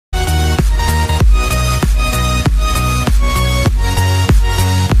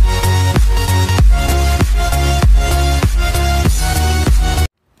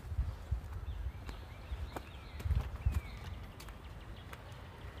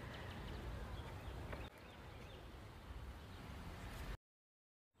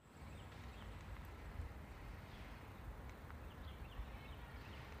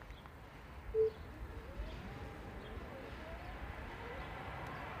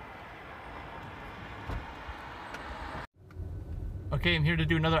Okay, I'm here to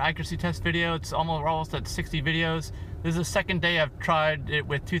do another accuracy test video. We're almost at 60 videos. This is the second day I've tried it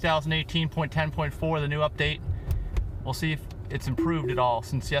with 2018.10.4, the new update. We'll see if it's improved at all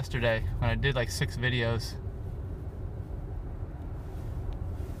since yesterday when I did like 6 videos.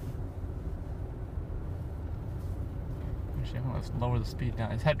 Actually, I'm gonna lower the speed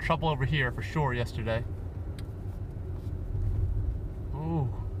down. It's had trouble over here for sure yesterday. Ooh,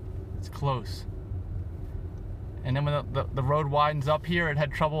 it's close. And then when the road widens up here, it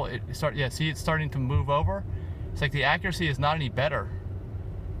had trouble. See, it's starting to move over. It's like the accuracy is not any better.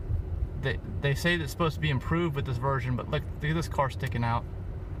 They say that it's supposed to be improved with this version, but look at this car sticking out.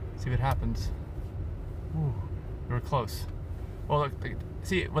 See what happens. Ooh, we were close. Well, look,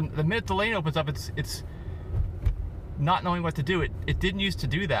 see, when the minute the lane opens up, it's not knowing what to do. It didn't used to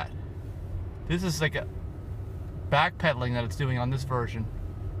do that. This is like a backpedaling that it's doing on this version.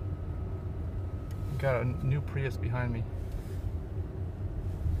 Got a new Prius behind me.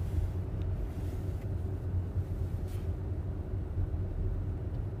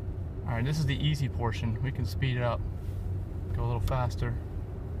 Alright, this is the easy portion. We can speed it up. Go a little faster.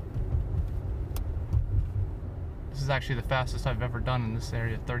 This is actually the fastest I've ever done in this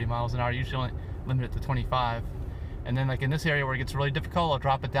area, 30 miles an hour. I usually only limit it to 25. And then like in this area where it gets really difficult, I'll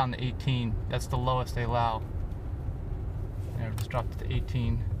drop it down to 18. That's the lowest they allow. Yeah, I've just dropped it to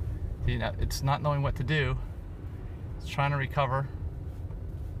 18. See, now it's not knowing what to do. It's trying to recover.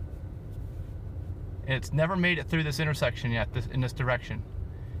 And it's never made it through this intersection yet, in this direction.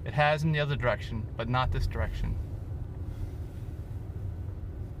 It has in the other direction, but not this direction.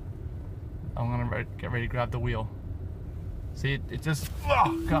 I'm gonna get ready to grab the wheel. See, it just,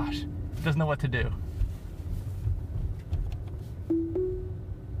 oh gosh, it doesn't know what to do.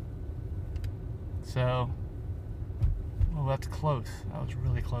 So, oh, that's close. That was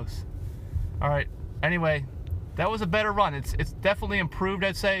really close. All right, anyway, that was a better run. It's definitely improved,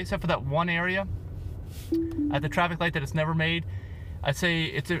 I'd say, except for that one area at the traffic light that it's never made. I'd say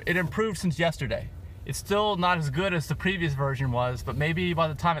it improved since yesterday. It's still not as good as the previous version was, but maybe by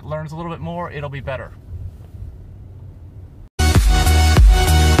the time it learns a little bit more, it'll be better.